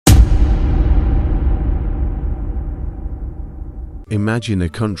Imagine a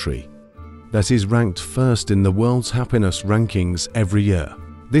country that is ranked first in the world's happiness rankings every year.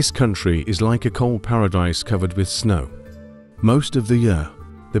 This country is like a cold paradise covered with snow. Most of the year,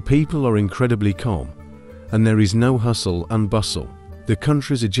 the people are incredibly calm, and there is no hustle and bustle. The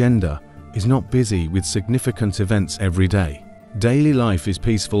country's agenda is not busy with significant events every day. Daily life is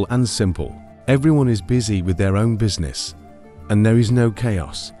peaceful and simple. Everyone is busy with their own business, and there is no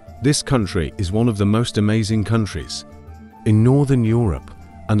chaos. This country is one of the most amazing countries in Northern Europe,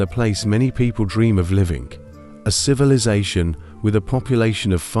 and a place many people dream of living. A civilization with a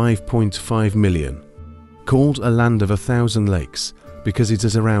population of 5.5 million, called a land of 1,000 lakes because it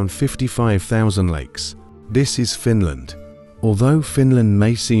has around 55,000 lakes. This is Finland. Although Finland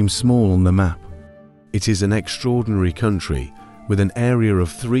may seem small on the map, it is an extraordinary country with an area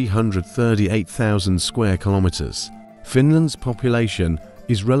of 338,000 square kilometers. Finland's population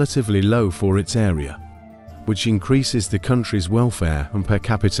is relatively low for its area, which increases the country's welfare and per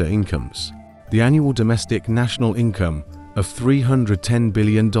capita incomes. The annual domestic national income of $310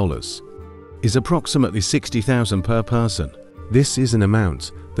 billion is approximately $60,000 per person. This is an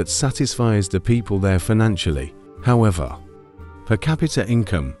amount that satisfies the people there financially. However, per capita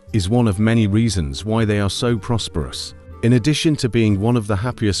income is one of many reasons why they are so prosperous. In addition to being one of the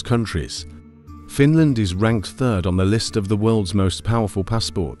happiest countries, Finland is ranked third on the list of the world's most powerful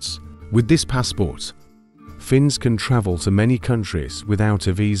passports. With this passport, Finns can travel to many countries without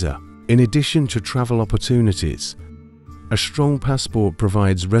a visa. In addition to travel opportunities, a strong passport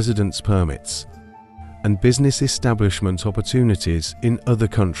provides residence permits and business establishment opportunities in other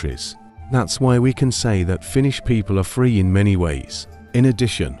countries. That's why we can say that Finnish people are free in many ways. In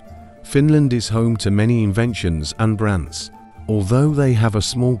addition, Finland is home to many inventions and brands. Although they have a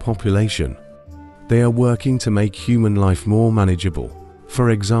small population, they are working to make human life more manageable.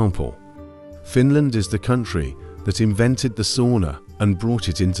 For example, Finland is the country that invented the sauna and brought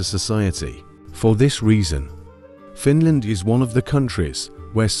it into society. For this reason, Finland is one of the countries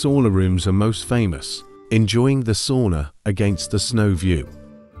where sauna rooms are most famous. Enjoying the sauna against the snow view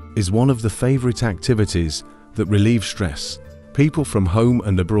is one of the favorite activities that relieve stress. People from home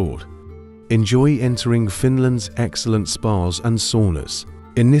and abroad enjoy entering Finland's excellent spas and saunas.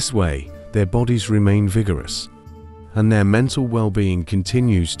 In this way, their bodies remain vigorous, and their mental well-being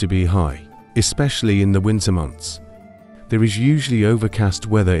continues to be high, especially in the winter months. There is usually overcast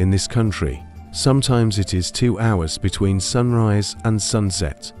weather in this country. Sometimes it is 2 hours between sunrise and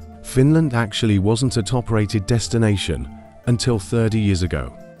sunset. Finland actually wasn't a top-rated destination until 30 years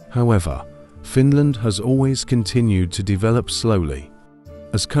ago. However, Finland has always continued to develop slowly,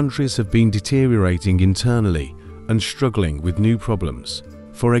 as countries have been deteriorating internally and struggling with new problems.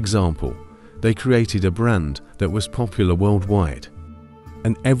 For example, they created a brand that was popular worldwide,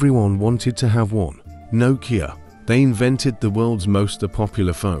 and everyone wanted to have one. Nokia. They invented the world's most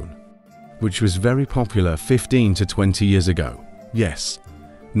popular phone, which was very popular 15 to 20 years ago. Yes,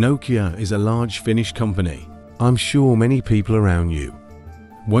 Nokia is a large Finnish company. I'm sure many people around you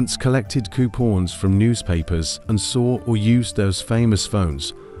once collected coupons from newspapers and saw or used those famous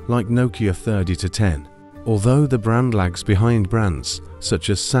phones like Nokia 3010. Although the brand lags behind brands such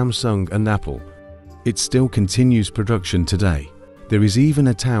as Samsung and Apple, it still continues production today. There is even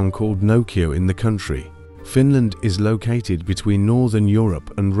a town called Nokia in the country. Finland is located between Northern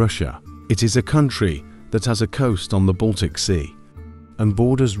Europe and Russia. It is a country that has a coast on the Baltic Sea and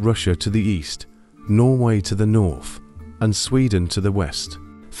borders Russia to the east, Norway to the north, and Sweden to the west.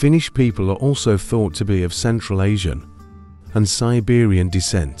 Finnish people are also thought to be of Central Asian and Siberian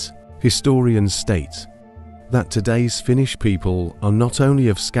descent. Historians state that today's Finnish people are not only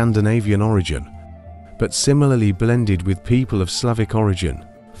of Scandinavian origin, but similarly blended with people of Slavic origin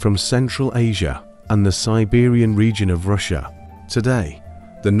from Central Asia and the Siberian region of Russia. Today,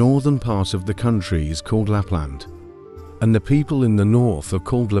 the northern part of the country is called Lapland, and the people in the north are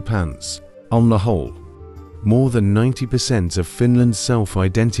called Lapans. On the whole, more than 90% of Finland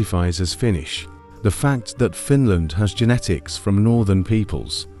self-identifies as Finnish. The fact that Finland has genetics from northern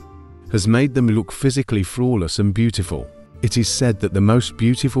peoples has made them look physically flawless and beautiful. It is said that the most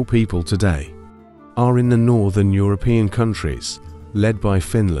beautiful people today are in the northern European countries, led by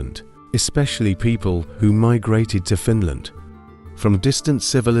Finland, especially people who migrated to Finland from distant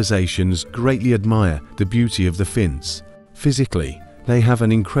civilizations greatly admire the beauty of the Finns. Physically, they have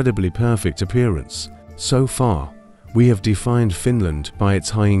an incredibly perfect appearance. So far, we have defined Finland by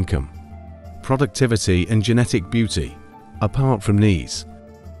its high income, productivity and genetic beauty. Apart from these,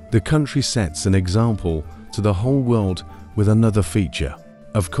 the country sets an example to the whole world with another feature.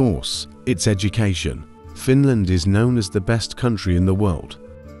 Of course, its education. Finland is known as the best country in the world.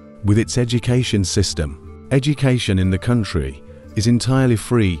 With its education system, education in the country is entirely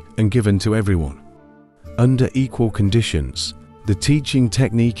free and given to everyone. Under equal conditions, the teaching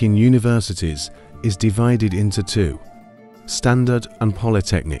technique in universities is divided into two: standard and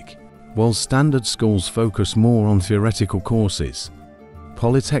polytechnic. While standard schools focus more on theoretical courses,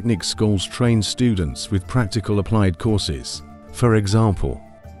 polytechnic schools train students with practical applied courses. For example,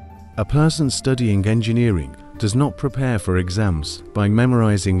 a person studying engineering does not prepare for exams by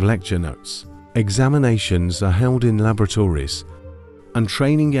memorizing lecture notes. Examinations are held in laboratories and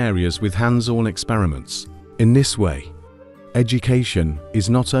training areas with hands-on experiments. In this way, education is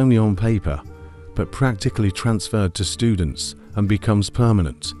not only on paper, but practically transferred to students and becomes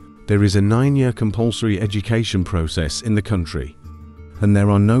permanent. There is a 9-year compulsory education process in the country, and there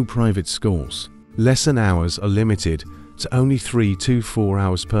are no private schools. Lesson hours are limited to only 3 to 4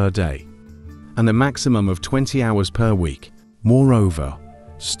 hours per day, and a maximum of 20 hours per week. Moreover,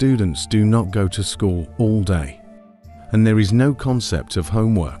 students do not go to school all day, and there is no concept of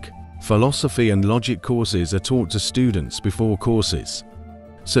homework. Philosophy and logic courses are taught to students before courses,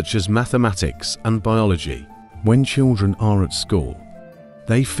 such as mathematics and biology. When children are at school,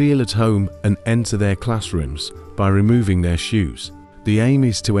 they feel at home and enter their classrooms by removing their shoes. The aim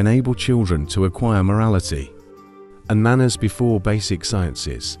is to enable children to acquire morality and manners before basic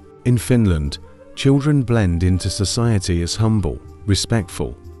sciences. In Finland, children blend into society as humble,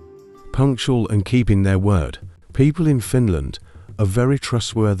 respectful, punctual and keeping their word. People in Finland are very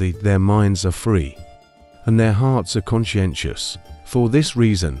trustworthy, their minds are free, and their hearts are conscientious. For this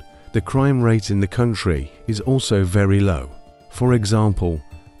reason, the crime rate in the country is also very low. For example,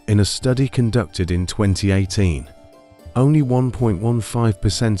 in a study conducted in 2018, only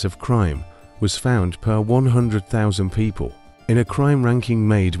 1.15% of crime was found per 100,000 people. In a crime ranking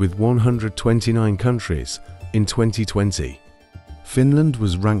made with 129 countries in 2020, Finland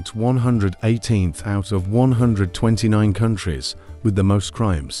was ranked 118th out of 129 countries with the most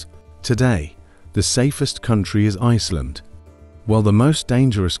crimes. Today, the safest country is Iceland, while the most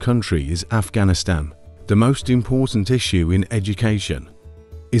dangerous country is Afghanistan. The most important issue in education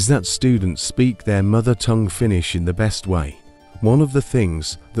is that students speak their mother tongue Finnish in the best way. One of the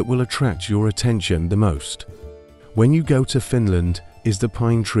things that will attract your attention the most when you go to Finland is the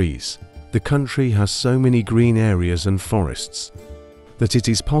pine trees. The country has so many green areas and forests that it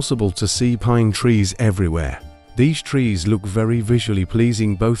is possible to see pine trees everywhere. These trees look very visually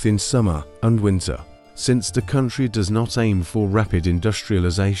pleasing both in summer and winter. Since the country does not aim for rapid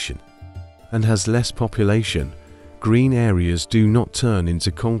industrialization and has less population, green areas do not turn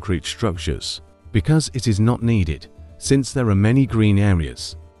into concrete structures because it is not needed. Since there are many green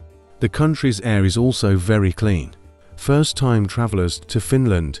areas, the country's air is also very clean. First-time travelers to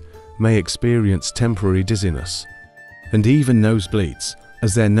Finland may experience temporary dizziness and even nosebleeds,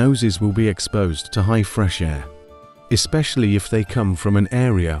 as their noses will be exposed to high fresh air, especially if they come from an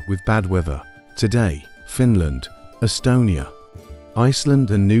area with bad weather. Today, Finland, Estonia,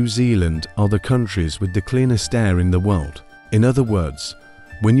 Iceland and New Zealand are the countries with the cleanest air in the world. In other words,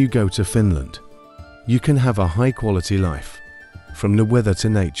 when you go to Finland, you can have a high-quality life, from the weather to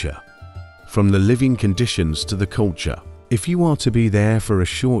nature, from the living conditions to the culture. If you are to be there for a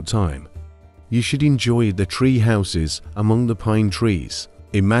short time, you should enjoy the tree houses among the pine trees.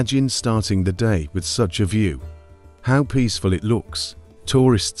 Imagine starting the day with such a view. How peaceful it looks.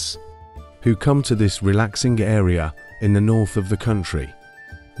 Tourists who come to this relaxing area in the north of the country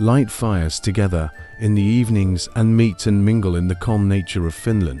light fires together in the evenings and meet and mingle in the calm nature of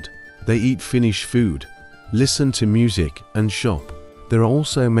Finland. They eat Finnish food, listen to music and shop. There are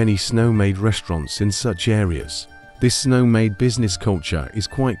also many snow-made restaurants in such areas. This snow-made business culture is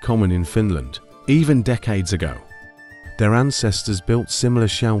quite common in Finland. Even decades ago, their ancestors built similar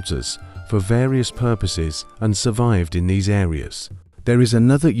shelters for various purposes and survived in these areas. There is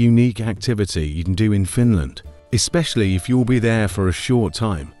another unique activity you can do in Finland, especially if you'll be there for a short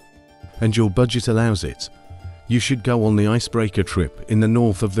time and your budget allows it. You should go on the icebreaker trip in the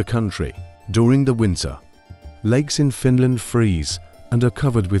north of the country. During the winter, lakes in Finland freeze and are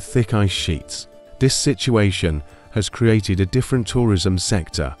covered with thick ice sheets. This situation has created a different tourism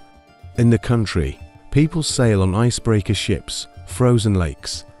sector. In the country, people sail on icebreaker ships, frozen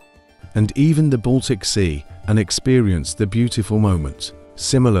lakes, and even the Baltic Sea and experience the beautiful moment.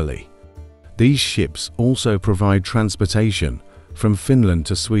 Similarly, these ships also provide transportation from Finland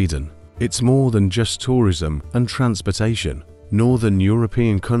to Sweden. It's more than just tourism and transportation. Northern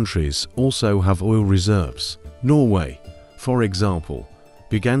European countries also have oil reserves. Norway, for example,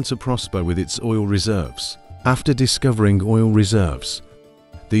 began to prosper with its oil reserves. After discovering oil reserves,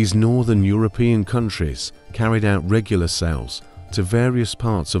 these northern European countries carried out regular sales to various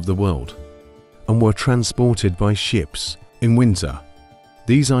parts of the world and were transported by ships. In winter,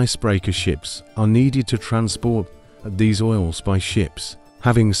 these icebreaker ships are needed to transport these oils by ships,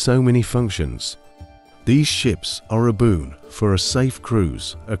 having so many functions. These ships are a boon for a safe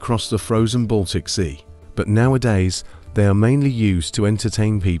cruise across the frozen Baltic Sea, but nowadays they are mainly used to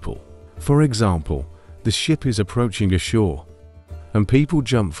entertain people. For example, the ship is approaching a shore, and people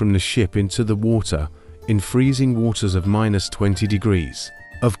jump from the ship into the water in freezing waters of -20 degrees.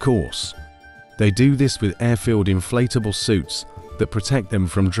 Of course, they do this with air-filled inflatable suits that protect them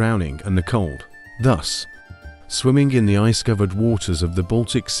from drowning and the cold. Thus, swimming in the ice-covered waters of the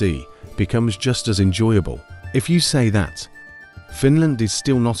Baltic Sea becomes just as enjoyable. If you say that, Finland is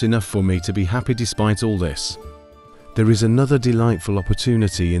still not enough for me to be happy despite all this, there is another delightful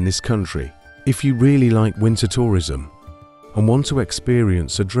opportunity in this country. If you really like winter tourism and want to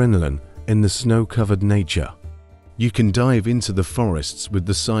experience adrenaline in the snow-covered nature, you can dive into the forests with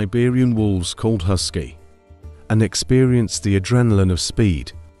the Siberian wolves called husky and experience the adrenaline of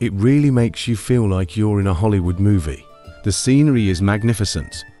speed. It really makes you feel like you're in a Hollywood movie. The scenery is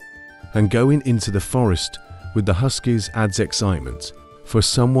magnificent, and going into the forest with the huskies adds excitement for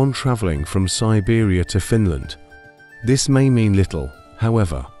someone traveling from Siberia to Finland. This may mean little,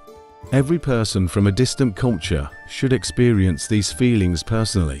 however. Every person from a distant culture should experience these feelings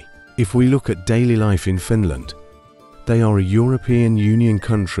personally. If we look at daily life in Finland, they are a European Union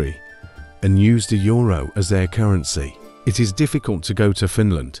country and use the euro as their currency. It is difficult to go to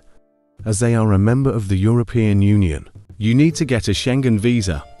Finland, as they are a member of the European Union. You need to get a Schengen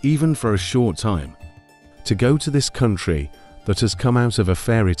visa, even for a short time, to go to this country that has come out of a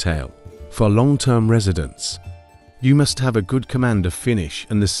fairy tale. For long-term residents, you must have a good command of Finnish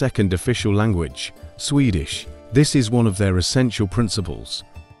and the second official language, Swedish. This is one of their essential principles,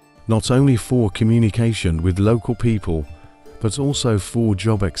 not only for communication with local people, but also for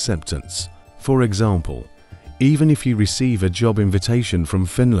job acceptance. For example, even if you receive a job invitation from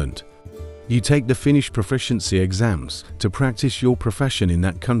Finland, you take the Finnish proficiency exams to practice your profession in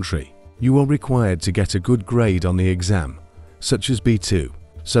that country. You are required to get a good grade on the exam, such as B2.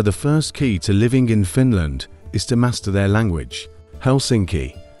 So the first key to living in Finland is to master their language.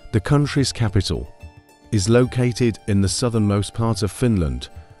 Helsinki, the country's capital, is located in the southernmost part of Finland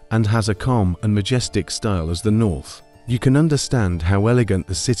and has a calm and majestic style as the north. You can understand how elegant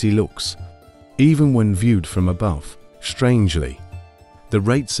the city looks, even when viewed from above. Strangely, the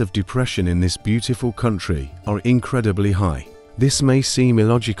rates of depression in this beautiful country are incredibly high. This may seem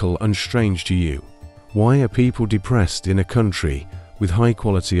illogical and strange to you. Why are people depressed in a country with high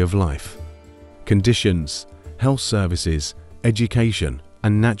quality of life, conditions, health services, education,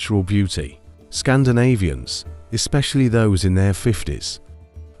 and natural beauty? Scandinavians, especially those in their 50s,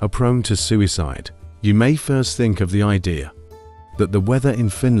 are prone to suicide. You may first think of the idea that the weather in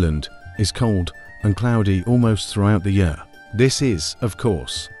Finland is cold and cloudy almost throughout the year. This is, of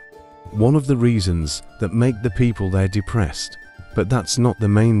course, one of the reasons that make the people there depressed. But that's not the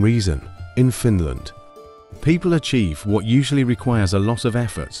main reason. In Finland, people achieve what usually requires a lot of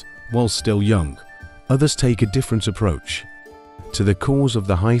effort while still young. Others take a different approach to the cause of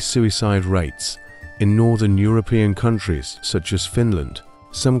the high suicide rates in northern European countries such as Finland.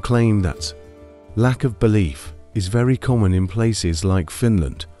 Some claim that lack of belief is very common in places like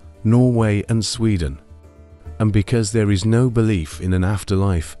Finland, Norway and Sweden. And because there is no belief in an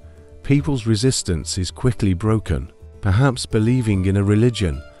afterlife, people's resistance is quickly broken. Perhaps believing in a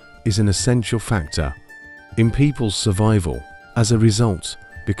religion is an essential factor in people's survival. As a result,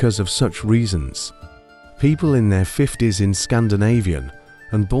 because of such reasons, people in their 50s in Scandinavian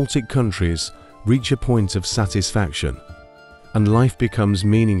and Baltic countries reach a point of satisfaction, and life becomes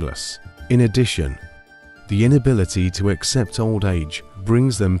meaningless. In addition, the inability to accept old age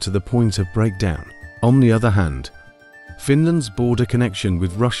brings them to the point of breakdown. On the other hand, Finland's border connection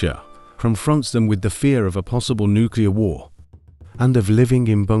with Russia confronts them with the fear of a possible nuclear war and of living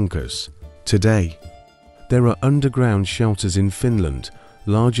in bunkers. Today, there are underground shelters in Finland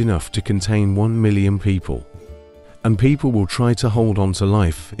large enough to contain 1 million people, and people will try to hold on to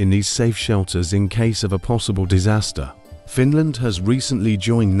life in these safe shelters in case of a possible disaster. Finland has recently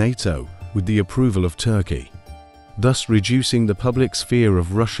joined NATO with the approval of Turkey, thus reducing the public's fear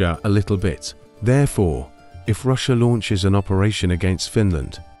of Russia a little bit. Therefore, if Russia launches an operation against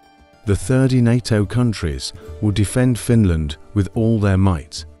Finland, the 30 NATO countries will defend Finland with all their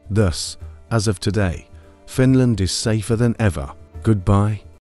might. Thus, as of today, Finland is safer than ever. Goodbye.